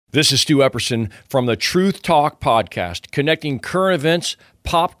This is Stu Epperson from the Truth Talk podcast, connecting current events,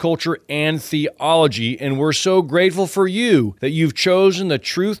 pop culture, and theology, and we're so grateful for you that you've chosen the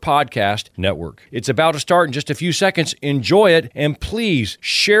Truth Podcast Network. It's about to start in just a few seconds. Enjoy it, and please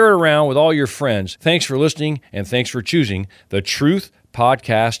share it around with all your friends. Thanks for listening, and thanks for choosing the Truth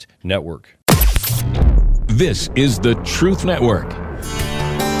Podcast Network. This is the Truth Network.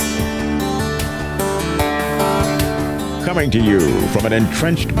 Coming to you from an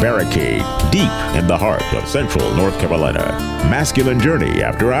entrenched barricade deep in the heart of central North Carolina. Masculine Journey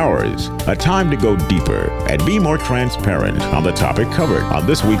After Hours. A time to go deeper and be more transparent on the topic covered on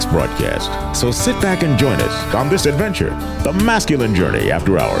this week's broadcast. So sit back and join us on this adventure. The Masculine Journey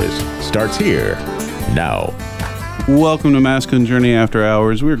After Hours starts here now. Welcome to Masculine Journey After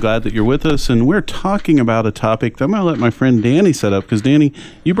Hours. We're glad that you're with us, and we're talking about a topic that I'm going to let my friend Danny set up, because Danny,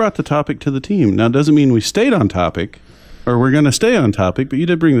 you brought the topic to the team. Now, it doesn't mean we stayed on topic, or we're going to stay on topic, but you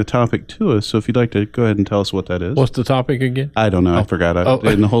did bring the topic to us, so if you'd like to go ahead and tell us what that is. What's the topic again? I don't know. I forgot.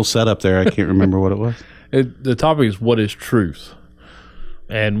 In the whole setup there, I can't remember what it was. The topic is, what is truth?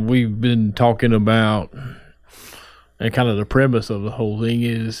 And we've been talking about, and kind of the premise of the whole thing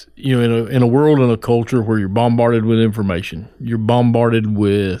is, you know, in a world and a culture where you're bombarded with information, you're bombarded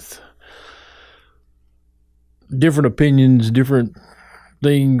with different opinions, different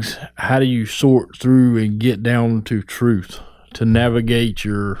things. How do you sort through and get down to truth to navigate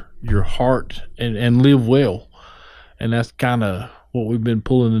your heart and live well? And that's kind of what we've been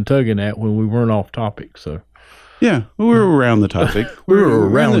pulling and tugging at when we weren't off topic. So yeah, we were around the topic.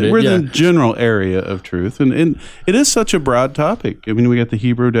 We're in the general area of truth, and it is such a broad topic. I mean, we got the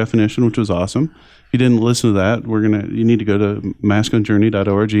Hebrew definition, which was awesome. If you didn't listen to that, you need to go to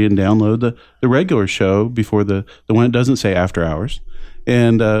masculinejourney.org and download the regular show before the one that doesn't say after hours,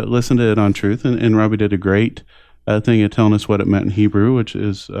 and listen to it on truth. And Robbie did a great thing of telling us what it meant in Hebrew, which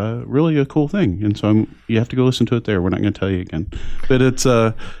is really a cool thing. And so you have to go listen to it there. We're not going to tell you again, but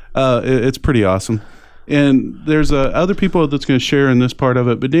it's pretty awesome. And there's other people that's going to share in this part of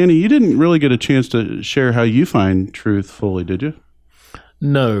it. But Danny, you didn't really get a chance to share how you find truth fully, did you?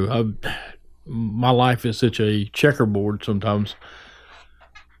 No, my life is such a checkerboard sometimes.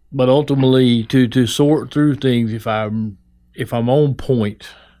 But ultimately, to sort through things, if I'm on point,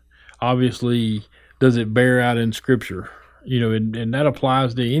 obviously, does it bear out in Scripture? You know, and that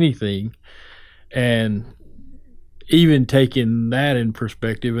applies to anything. And even taking that in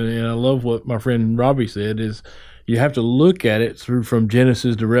perspective, and I love what my friend Robbie said, is you have to look at it from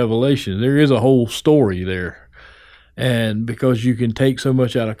Genesis to Revelation. There is a whole story there. And because you can take so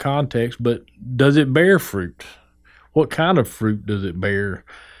much out of context, but does it bear fruit? What kind of fruit does it bear?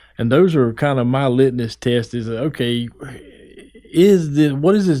 And those are kind of my litmus test is, okay,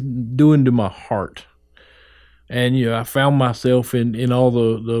 what is this doing to my heart? And, you know, I found myself in all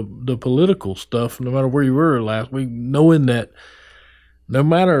the political stuff, no matter where you were last week, knowing that no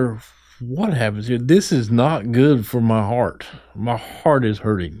matter what happens here, this is not good for my heart. My heart is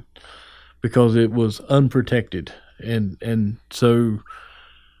hurting because it was unprotected. And so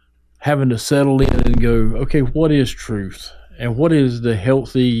having to settle in and go, okay, what is truth? And what is the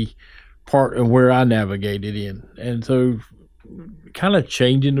healthy part and where I navigated in? And so kind of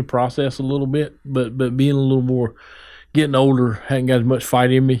changing the process a little bit, but being a little more, getting older, hadn't got as much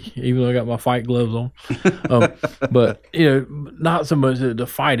fight in me, even though I got my fight gloves on. But, you know, not so much that the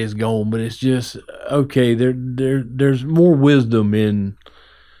fight is gone, but it's just, okay, there's more wisdom in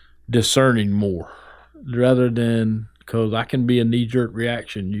discerning more, rather than, because I can be a knee-jerk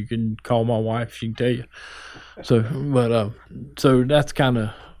reaction. You can call my wife, she can tell you. So, but, so that's kind of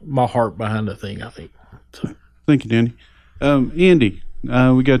my heart behind the thing, I think. So. Thank you, Danny. Andy,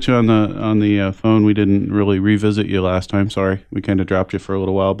 we got you on the phone. We didn't really revisit you last time. Sorry, we kind of dropped you for a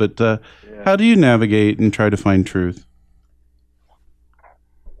little while. But How do you navigate and try to find truth?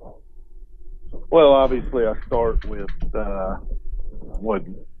 Well, obviously, I start with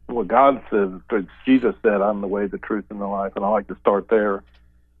what God says. Jesus said, "I'm the way, the truth, and the life," and I like to start there.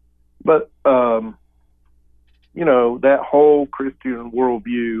 But you know, that whole Christian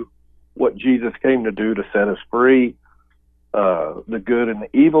worldview, what Jesus came to do to set us free. The good and the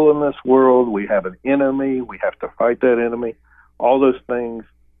evil in this world. We have an enemy. We have to fight that enemy. All those things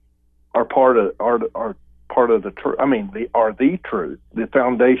are part of the truth. I mean, they are the truth, the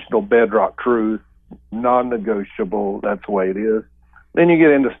foundational bedrock truth, non-negotiable. That's the way it is. Then you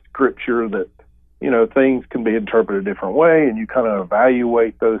get into Scripture that, you know, things can be interpreted a different way, and you kind of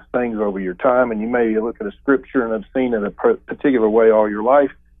evaluate those things over your time. And you may look at a Scripture and have seen it a particular way all your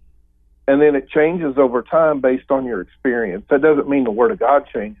life. And then it changes over time based on your experience. That doesn't mean the Word of God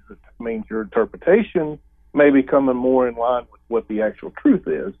changes. It means your interpretation maybe coming more in line with what the actual truth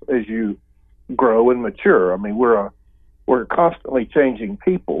is as you grow and mature. I mean, we're constantly changing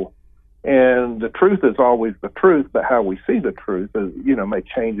people, and the truth is always the truth, but how we see the truth is, may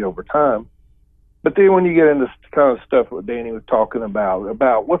change over time. But then when you get into kind of stuff what Danny was talking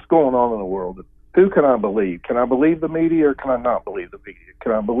about what's going on in the world, who can I believe? Can I believe the media or can I not believe the media?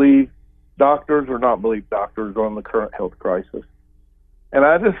 Can I believe doctors or not believe doctors on the current health crisis? And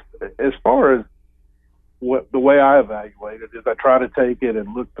I just, as far as the way I evaluate it is I try to take it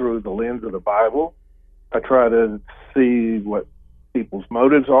and look through the lens of the Bible. I try to see what people's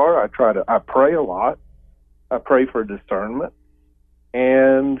motives are. I pray a lot. I pray for discernment.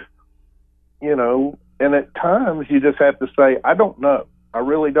 And, and at times you just have to say, I don't know. I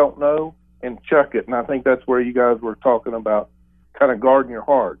really don't know, and chuck it. And I think that's where you guys were talking about kind of guarding your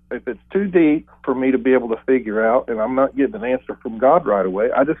heart. If it's too deep for me to be able to figure out and I'm not getting an answer from God right away,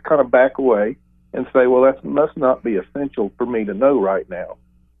 I just kind of back away and say, well, that must not be essential for me to know right now,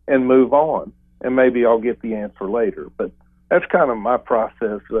 and move on. And maybe I'll get the answer later. But that's kind of my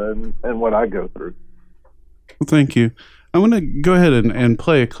process and what I go through. Well, thank you. I'm going to go ahead and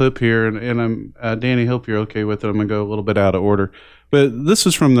play a clip here, and I'm Danny, hope you're okay with it. I'm going to go a little bit out of order. But this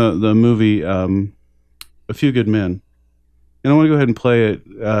is from the movie A Few Good Men. And I want to go ahead and play it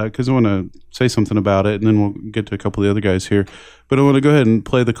because I want to say something about it, and then we'll get to a couple of the other guys here. But I want to go ahead and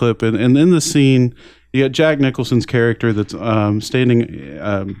play the clip. And in the scene, you got Jack Nicholson's character that's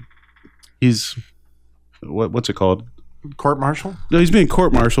standing. He's what's it called? Court martial? No, he's being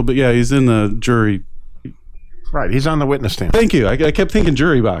court martial, but yeah, he's in the jury. Right, he's on the witness stand. Thank you. I kept thinking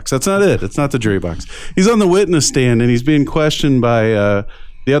jury box. That's not it. It's not the jury box. He's on the witness stand, and he's being questioned by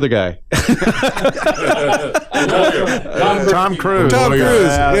the other guy. Tom Cruise. Tom Cruise.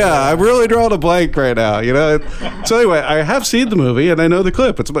 Yeah, I'm really drawing a blank right now. So anyway, I have seen the movie and I know the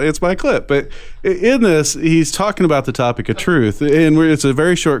clip. It's my clip. But in this, he's talking about the topic of truth, and it's a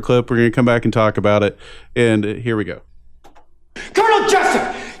very short clip. We're going to come back and talk about it. And here we go. Colonel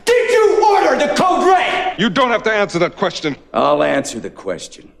Jessup, did you order the code red? You don't have to answer that question. I'll answer the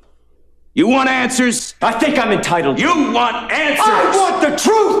question. You want answers? I think I'm entitled. You want answers? I want the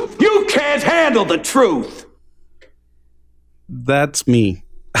truth! You can't handle the truth! That's me.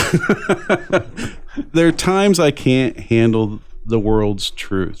 There are times I can't handle the world's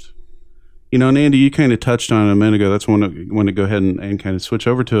truth. And Andy, you kind of touched on it a minute ago. That's when I want to go ahead and kind of switch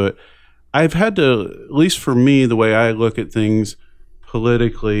over to it. I've had to, at least for me, the way I look at things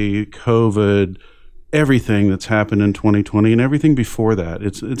politically, COVID, everything that's happened in 2020 and everything before that.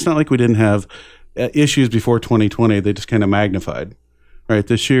 It's not like we didn't have issues before 2020. They just kind of magnified right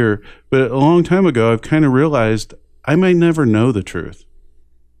this year. But a long time ago, I've kind of realized I might never know the truth.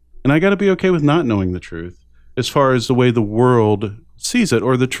 And I got to be okay with not knowing the truth as far as the way the world sees it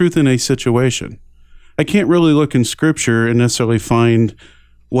or the truth in a situation. I can't really look in scripture and necessarily find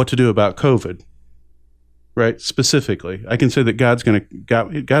what to do about COVID. Right, specifically, I can say that God's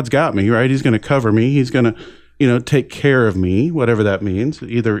got me. Right, He's going to cover me. He's going to, take care of me, whatever that means,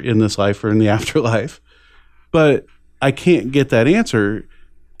 either in this life or in the afterlife. But I can't get that answer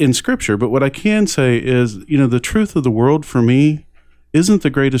in Scripture. But what I can say is, the truth of the world for me isn't the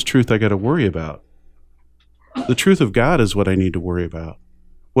greatest truth I got to worry about. The truth of God is what I need to worry about.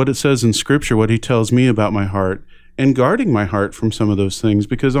 What it says in Scripture, what He tells me about my heart, and guarding my heart from some of those things.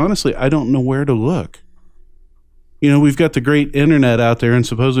 Because honestly, I don't know where to look. We've got the great internet out there, and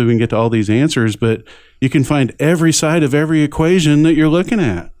supposedly we can get to all these answers, but you can find every side of every equation that you're looking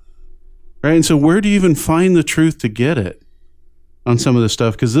at, right? And so where do you even find the truth to get it on some of this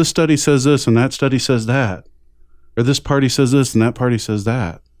stuff? Because this study says this, and that study says that, or this party says this, and that party says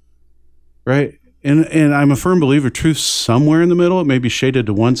that, right? And I'm a firm believer truth's somewhere in the middle. It may be shaded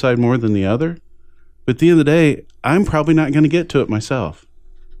to one side more than the other, but at the end of the day, I'm probably not going to get to it myself.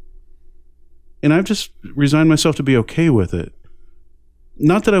 And I've just resigned myself to be okay with it.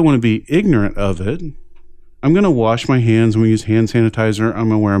 Not that I want to be ignorant of it. I'm going to wash my hands. I'm going to use hand sanitizer. I'm going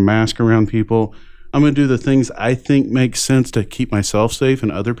to wear a mask around people. I'm going to do the things I think make sense to keep myself safe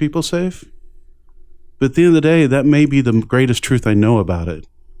and other people safe. But at the end of the day, that may be the greatest truth I know about it.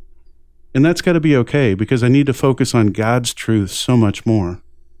 And that's got to be okay because I need to focus on God's truth so much more.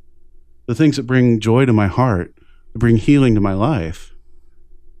 The things that bring joy to my heart, that bring healing to my life.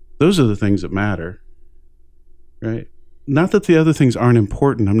 Those are the things that matter, right? Not that the other things aren't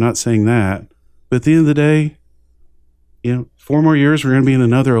important. I'm not saying that. But at the end of the day, 4 more years, we're going to be in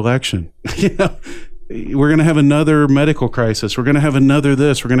another election. We're going to have another medical crisis. We're going to have another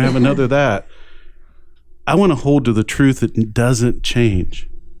this. We're going to have another that. I want to hold to the truth that doesn't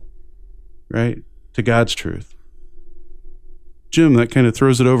change, right? To God's truth. Jim, that kind of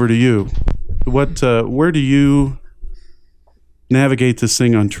throws it over to you. Where do you navigate this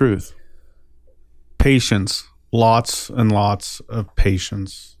thing on truth? Patience. Lots and lots of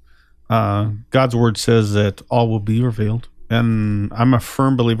patience. God's word says that all will be revealed. And I'm a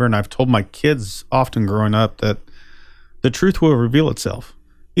firm believer, and I've told my kids often growing up that the truth will reveal itself.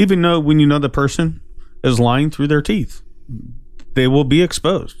 Even though when you know the person is lying through their teeth, they will be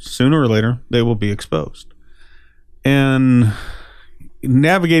exposed. Sooner or later, they will be exposed. And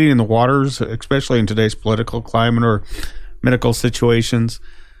navigating in the waters, especially in today's political climate or medical situations,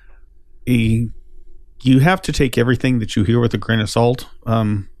 you have to take everything that you hear with a grain of salt.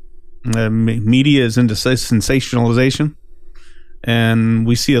 Media is into sensationalization, and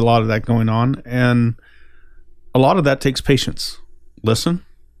we see a lot of that going on. And a lot of that takes patience. Listen,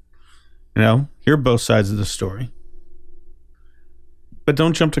 hear both sides of the story. But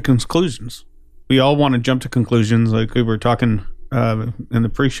don't jump to conclusions. We all want to jump to conclusions, like we were talking in the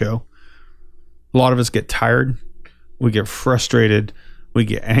pre-show. A lot of us get tired. We get frustrated. We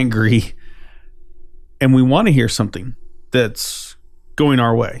get angry. And we want to hear something that's going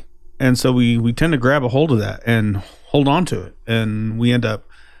our way. And so we tend to grab a hold of that and hold on to it. And we end up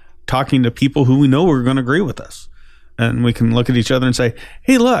talking to people who we know are going to agree with us. And we can look at each other and say,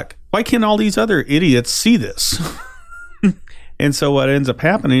 hey, look, why can't all these other idiots see this? And so what ends up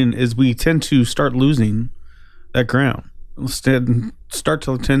happening is we tend to start losing that ground. Instead, start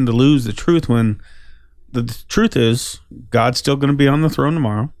to tend to lose the truth when the truth is God's still going to be on the throne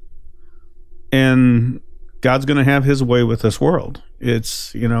tomorrow. And God's going to have his way with this world.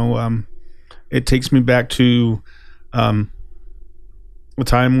 It's, it takes me back to a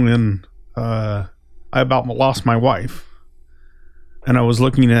time when I about lost my wife. And I was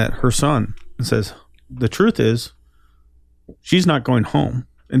looking at her son and says, the truth is, she's not going home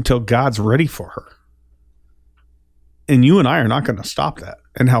until God's ready for her. And you and I are not going to stop that.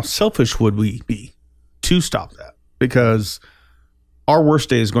 And how selfish would we be to stop that? Because our worst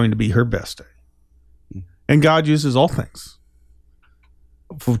day is going to be her best day. And God uses all things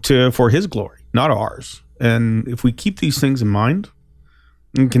for his glory, not ours. And if we keep these things in mind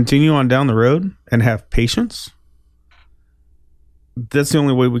and continue on down the road and have patience, that's the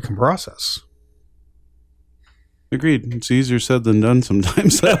only way we can process. Agreed. It's easier said than done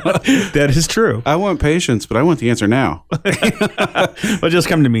sometimes. That is true. I want patience, but I want the answer now. Well, just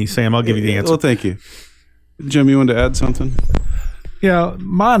come to me, Sam. I'll give you the answer. Well, thank you. Jim, you want to add something? Yeah,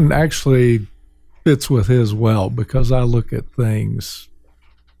 mine actually fits with his well, because I look at things,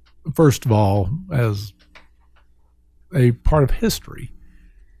 first of all, as a part of history.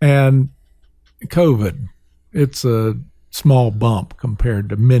 And COVID, it's a small bump compared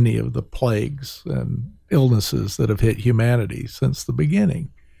to many of the plagues and illnesses that have hit humanity since the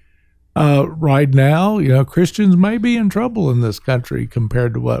beginning. Right now, Christians may be in trouble in this country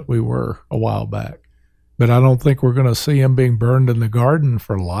compared to what we were a while back. But I don't think we're going to see them being burned in the garden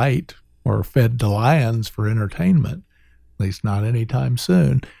for light or fed to lions for entertainment, at least not anytime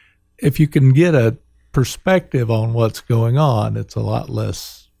soon. If you can get a perspective on what's going on, it's a lot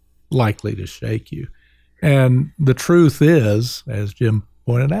less likely to shake you. And the truth is, as Jim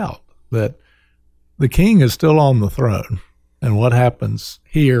pointed out, that the king is still on the throne, and what happens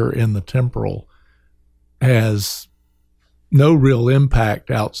here in the temporal has no real impact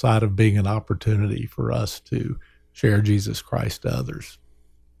outside of being an opportunity for us to share Jesus Christ to others.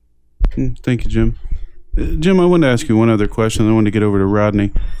 Thank you, Jim. Jim, I wanted to ask you one other question. I want to get over to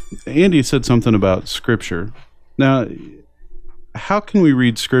Rodney. Andy said something about Scripture. Now, how can we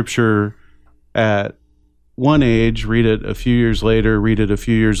read Scripture at one age, read it a few years later, read it a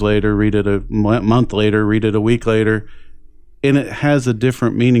few years later, read it a month later, read it a week later, and it has a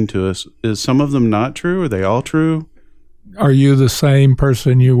different meaning to us? Is some of them not true? Are they all true? Are you the same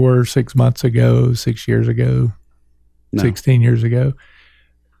person you were 6 months ago, 6 years ago, No. 16 years ago?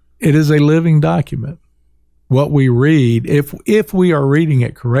 It is a living document. What we read, if we are reading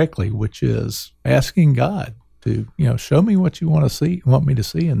it correctly, which is asking God to, show me what you want me to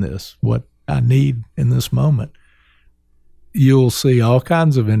see in this, what I need in this moment, you'll see all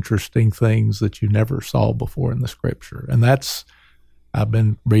kinds of interesting things that you never saw before in the Scripture. And I've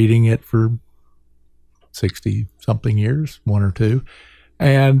been reading it for 60-something years, one or two,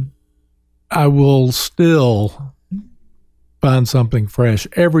 and I will still find something fresh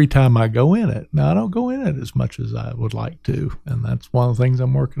every time I go in it. Now, I don't go in it as much as I would like to, and that's one of the things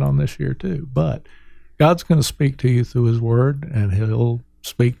I'm working on this year too. But God's going to speak to you through his word, and he'll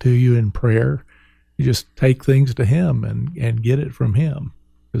speak to you in prayer. You just take things to him and get it from him,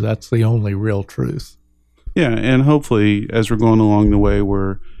 because that's the only real truth. Yeah, and hopefully as we're going along the way,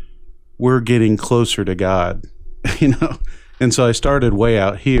 we're getting closer to God, And so I started way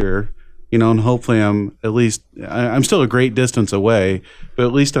out here, and hopefully I'm still a great distance away, but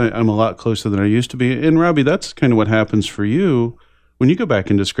at least I'm a lot closer than I used to be. And Robbie, that's kind of what happens for you when you go back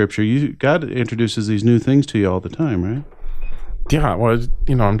into Scripture. God introduces these new things to you all the time, right? Yeah, well,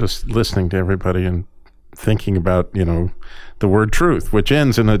 I'm just listening to everybody and thinking about, the word truth, which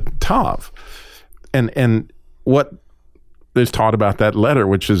ends in a tav. And what is taught about that letter,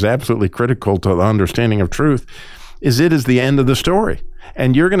 which is absolutely critical to the understanding of truth, is it is the end of the story.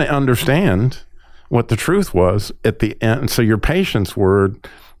 And you're going to understand what the truth was at the end. So your patience word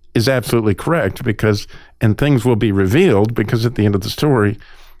is absolutely correct, and things will be revealed, because at the end of the story,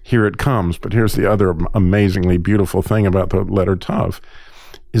 here it comes. But here's the other amazingly beautiful thing about the letter Tav,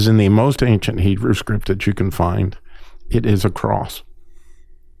 is in the most ancient Hebrew script that you can find, it is a cross.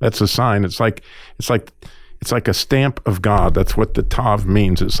 That's a sign. It's like a stamp of God. That's what the Tav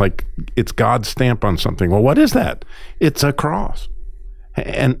means. It's God's stamp on something. Well, what is that? It's a cross.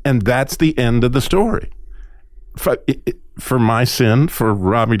 And that's the end of the story. For my sin, for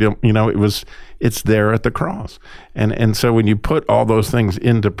Robbie, it's there at the cross. And so when you put all those things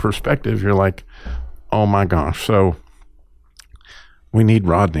into perspective, you're like, oh my gosh. So we need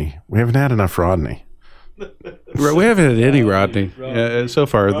Rodney. We haven't had enough Rodney. We haven't had any Rodney so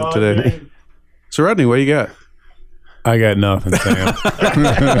far today. So Rodney, what you got? I got nothing, Sam.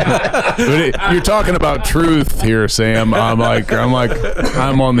 You're talking about truth here, Sam. I'm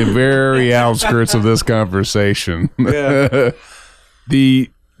on the very outskirts of this conversation. Yeah. The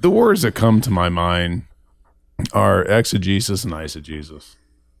words that come to my mind are exegesis and eisegesis,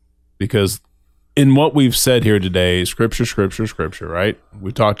 because in what we've said here today, scripture, right?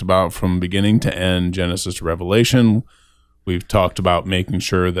 We talked about from beginning to end, Genesis to Revelation. We've talked about making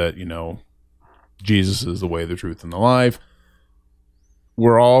sure that Jesus is the way, the truth, and the life.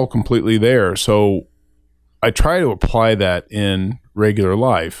 We're all completely there. So I try to apply that in regular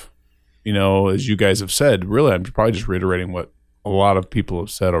life. As you guys have said, really, I'm probably just reiterating what a lot of people have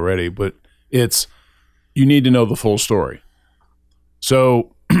said already, but you need to know the full story.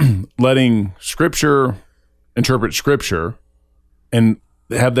 So letting Scripture interpret Scripture and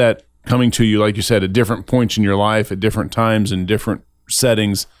have that coming to you, like you said, at different points in your life, at different times, in different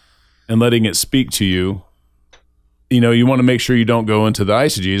settings, and letting it speak to you, you want to make sure you don't go into the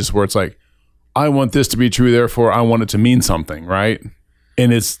eisegesis where it's like, I want this to be true, therefore I want it to mean something, right?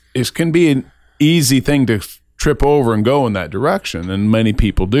 And it can be an easy thing to trip over and go in that direction, and many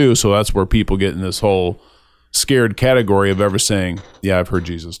people do. So that's where people get in this whole scared category of ever saying, yeah, I've heard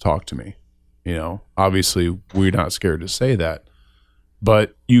Jesus talk to me. Obviously we're not scared to say that,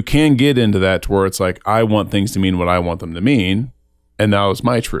 but you can get into that to where it's like, I want things to mean what I want them to mean, and now it's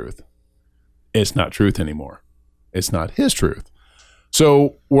my truth. It's not truth anymore. It's not his truth.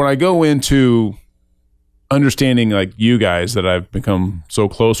 So when I go into understanding, like you guys that I've become so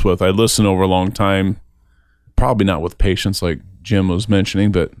close with, I listen over a long time, probably not with patience like Jim was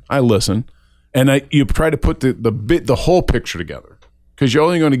mentioning, but I listen, and you try to put the whole picture together, because you're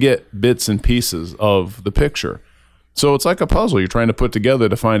only going to get bits and pieces of the picture. So it's like a puzzle you're trying to put together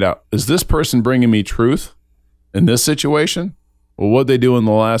to find out, is this person bringing me truth in this situation? Well, what they do in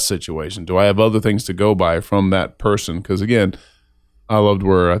the last situation? Do I have other things to go by from that person? Because again, I loved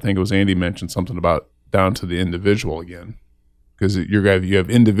where I think it was Andy mentioned something about down to the individual again. Because you have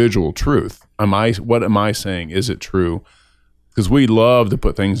individual truth. What am I saying? Is it true? Because we love to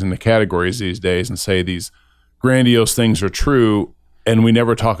put things into categories these days and say these grandiose things are true, and we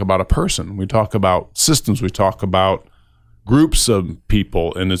never talk about a person. We talk about systems. We talk about groups of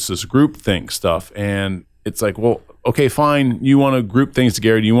people, and it's this groupthink stuff. And it's like, well, okay, fine. You want to group things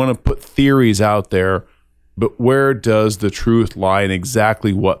together. You want to put theories out there, but where does the truth lie in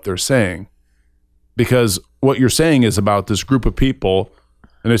exactly what they're saying? Because what you're saying is about this group of people,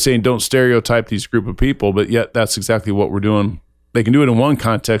 and they're saying don't stereotype these group of people, but yet that's exactly what we're doing. They can do it in one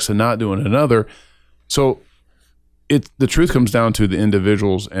context and not do it in another. So the truth comes down to the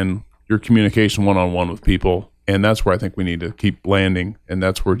individuals and your communication one-on-one with people, and that's where I think we need to keep landing, and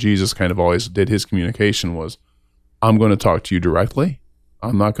that's where Jesus kind of always did his communication was, I'm going to talk to you directly.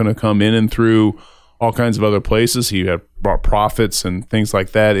 I'm not going to come in and through all kinds of other places. He had brought prophets and things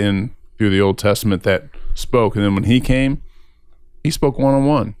like that in through the Old Testament that spoke. And then when he came, he spoke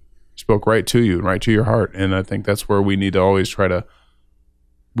one-on-one. He spoke right to you and right to your heart. And I think that's where we need to always try to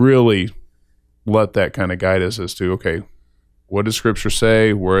really let that kind of guide us as to, okay, what does Scripture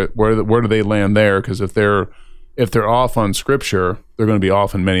say? Where do they land there? Because if they're off on Scripture, they're going to be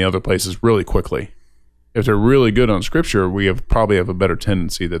off in many other places really quickly. If they're really good on Scripture, we probably have a better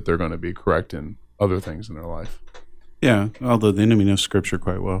tendency that they're going to be correct in other things in their life. Yeah, although the enemy knows Scripture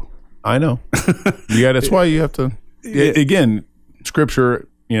quite well. I know. Yeah, that's why you have to. Again, Scripture.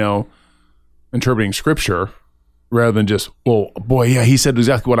 interpreting scripture rather than just, well, boy, yeah, he said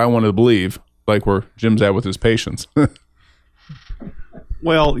exactly what I wanted to believe, like where Jim's at with his patience.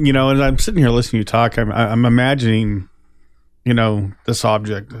 Well, as I'm sitting here listening to you talk, I'm imagining, this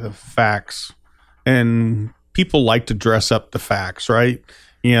object of facts, and people like to dress up the facts, right?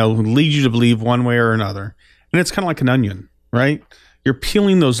 Lead you to believe one way or another. And it's kind of like an onion, right? You're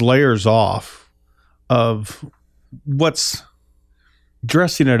peeling those layers off of what's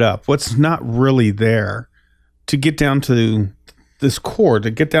dressing it up, what's not really there, to get down to this core,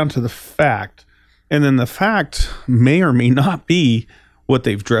 to get down to the fact. And then the fact may or may not be what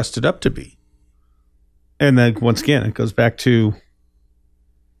they've dressed it up to be. And then once again, it goes back to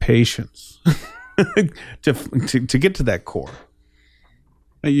patience to get to that core.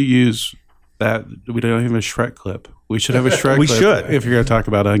 You use that. We don't have a Shrek clip. We should have a Shrek We clip should. if you're going to talk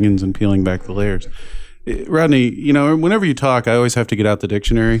about onions and peeling back the layers. Rodney, whenever you talk, I always have to get out the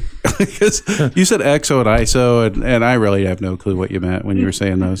dictionary because you said exo and iso, and I really have no clue what you meant when you were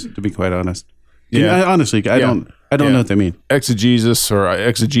saying those, to be quite honest. Yeah. Honestly, I don't know what they mean. Exegesis or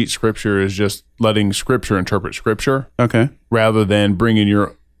exegete scripture is just letting scripture interpret scripture. Okay. Rather than bringing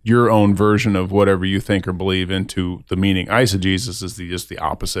your own version of whatever you think or believe into the meaning. Eisegesis is just the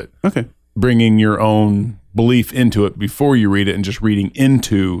opposite. Okay. Bringing your own belief into it before you read it and just reading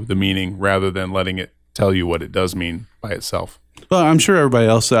into the meaning rather than letting it tell you what it does mean by itself. Well, I'm sure everybody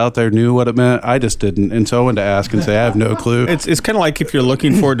else out there knew what it meant. I just didn't. And so I wanted to ask and say, I have no clue. It's kind of like if you're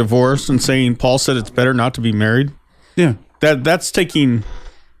looking for a divorce and saying Paul said it's better not to be married. Yeah. That's taking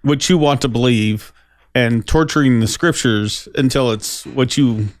what you want to believe and torturing the scriptures until it's what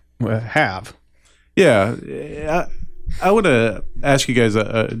you have. Yeah. I want to ask you guys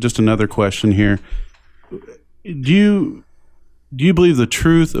just another question here. Do you believe the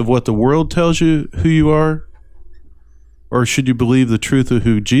truth of what the world tells you who you are? Or should you believe the truth of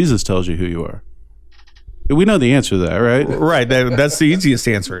who Jesus tells you who you are? We know the answer to that, right? Right. That's the easiest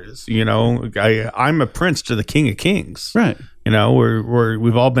answer is, I'm a prince to the King of Kings. Right.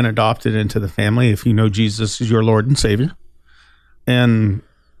 We've all been adopted into the family if you know Jesus is your Lord and Savior. And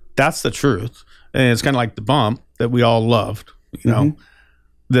that's the truth. And it's kind of like the bump that we all loved,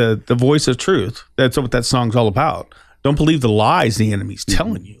 the voice of truth. That's what that song's all about. Don't believe the lies the enemy's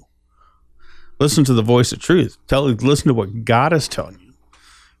telling you. Listen to the voice of truth. Listen to what God is telling you.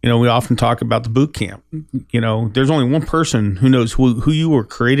 We often talk about the boot camp. There's only one person who knows who you were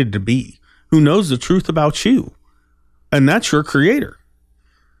created to be, who knows the truth about you, and that's your Creator.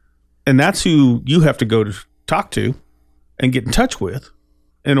 And that's who you have to go to talk to and get in touch with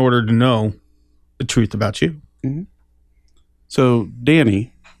in order to know the truth about you. Mm-hmm. So,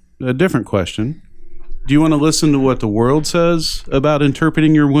 Danny, a different question. Do you want to listen to what the world says about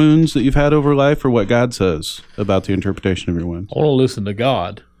interpreting your wounds that you've had over life, or what God says about the interpretation of your wounds? I want to listen to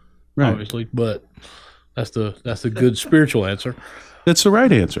God, Right. obviously, but that's the good spiritual answer. That's the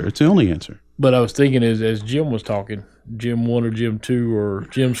right answer. It's the only answer. But I was thinking as Jim was talking, Jim 1 or Jim 2 or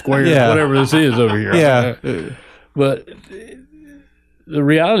Jim Squared, Yeah. whatever this is over here. Yeah. But the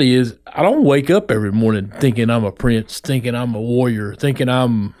reality is I don't wake up every morning thinking I'm a prince, thinking I'm a warrior, thinking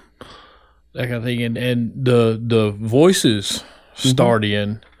I'm that kind of thing. And the voices start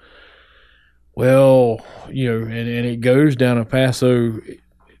in, well, and it goes down a path. So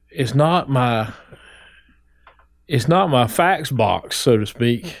it's not my fax box, so to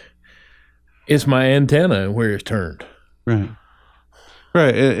speak. It's my antenna and where it's turned. Right.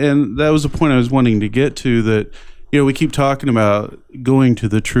 Right. And that was the point I was wanting to get to, that, we keep talking about going to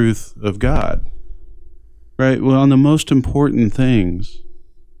the truth of God. Right. Well, on the most important things,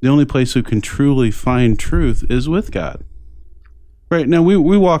 the only place who can truly find truth is with God. Right. Now, we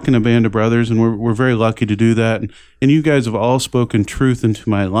walk in a band of brothers, and we're very lucky to do that. And you guys have all spoken truth into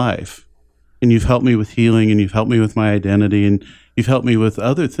my life. And you've helped me with healing, and you've helped me with my identity, and you've helped me with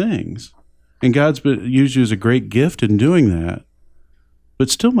other things. And God's used you as a great gift in doing that. But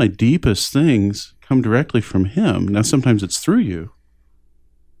still, my deepest things come directly from Him. Now, sometimes it's through you,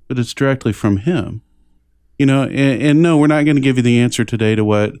 but it's directly from Him. And no, we're not going to give you the answer today to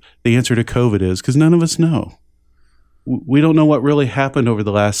what the answer to COVID is, because none of us know. We don't know what really happened over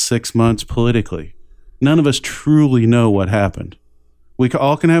the last 6 months politically. None of us truly know what happened. We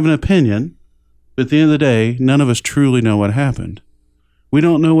all can have an opinion, but at the end of the day, none of us truly know what happened. We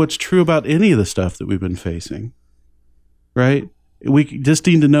don't know what's true about any of the stuff that we've been facing, right? We just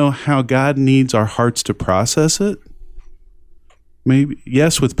need to know how God needs our hearts to process it. Maybe,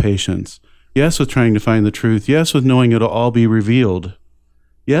 yes, with patience. Yes, with trying to find the truth. Yes, with knowing it'll all be revealed.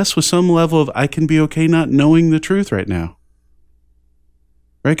 Yes, with some level of, I can be okay not knowing the truth right now.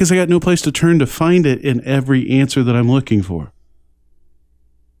 Right? Because I got no place to turn to find it in every answer that I'm looking for.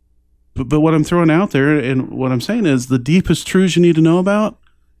 But what I'm throwing out there and what I'm saying is the deepest truths you need to know about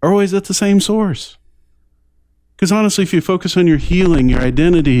are always at the same source. Because honestly, if you focus on your healing, your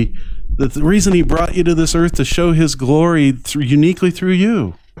identity, the reason he brought you to this earth to show his glory uniquely through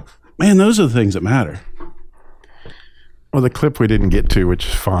you, man, those are the things that matter. Well, the clip we didn't get to, which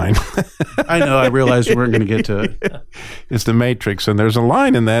is fine. I know, I realized we weren't going to get to it. It's The Matrix, and there's a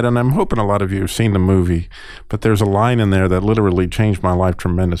line in that, and I'm hoping a lot of you have seen the movie, but there's a line in there that literally changed my life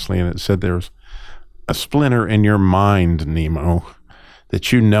tremendously, and it said there's a splinter in your mind, Nemo,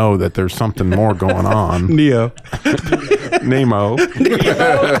 that you know that there's something more going on. Nemo. Nemo.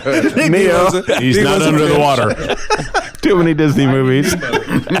 He's not under the water. Too many Disney movies.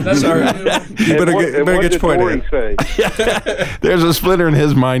 That's all right. You better get your point in. There's a splinter in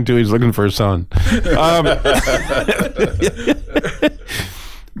his mind, too. He's looking for a son.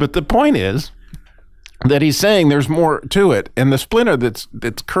 But the point is that he's saying there's more to it. And the splinter that's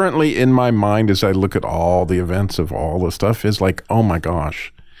currently in my mind as I look at all the events of all the stuff is like, oh, my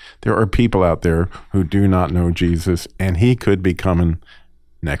gosh, there are people out there who do not know Jesus, and he could be coming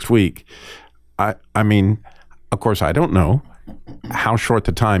next week. I mean, of course, I don't know how short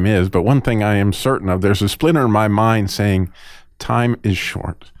the time is, but one thing I am certain of, there's a splinter in my mind saying time is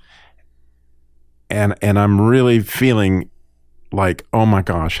short. And I'm really feeling like, oh my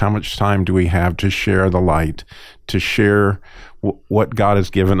gosh, how much time do we have to share the light, to share what God has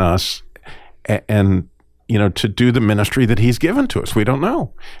given us, and you know, to do the ministry that he's given to us? We don't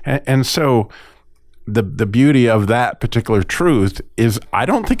know. And so the beauty of that particular truth is I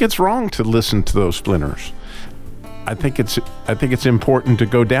don't think it's wrong to listen to those splinters. I think it's important to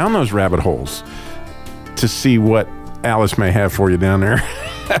go down those rabbit holes to see what Alice may have for you down there,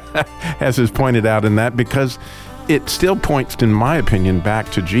 as is pointed out in that, because it still points, in my opinion,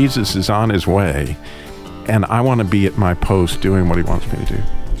 back to Jesus is on his way, and I want to be at my post doing what he wants me to do.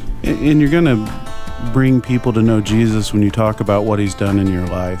 And you're going to bring people to know Jesus when you talk about what he's done in your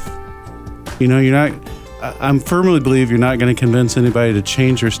life. You know, I firmly believe you're not going to convince anybody to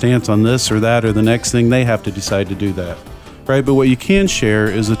change their stance on this or that or the next thing. They have to decide to do that, right? But what you can share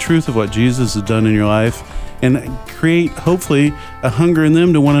is the truth of what Jesus has done in your life and create, hopefully, a hunger in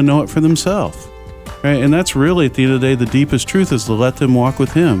them to want to know it for themselves, right? And that's really, at the end of the day, the deepest truth is to let them walk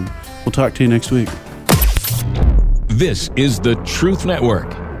with him. We'll talk to you next week. This is the Truth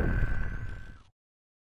Network.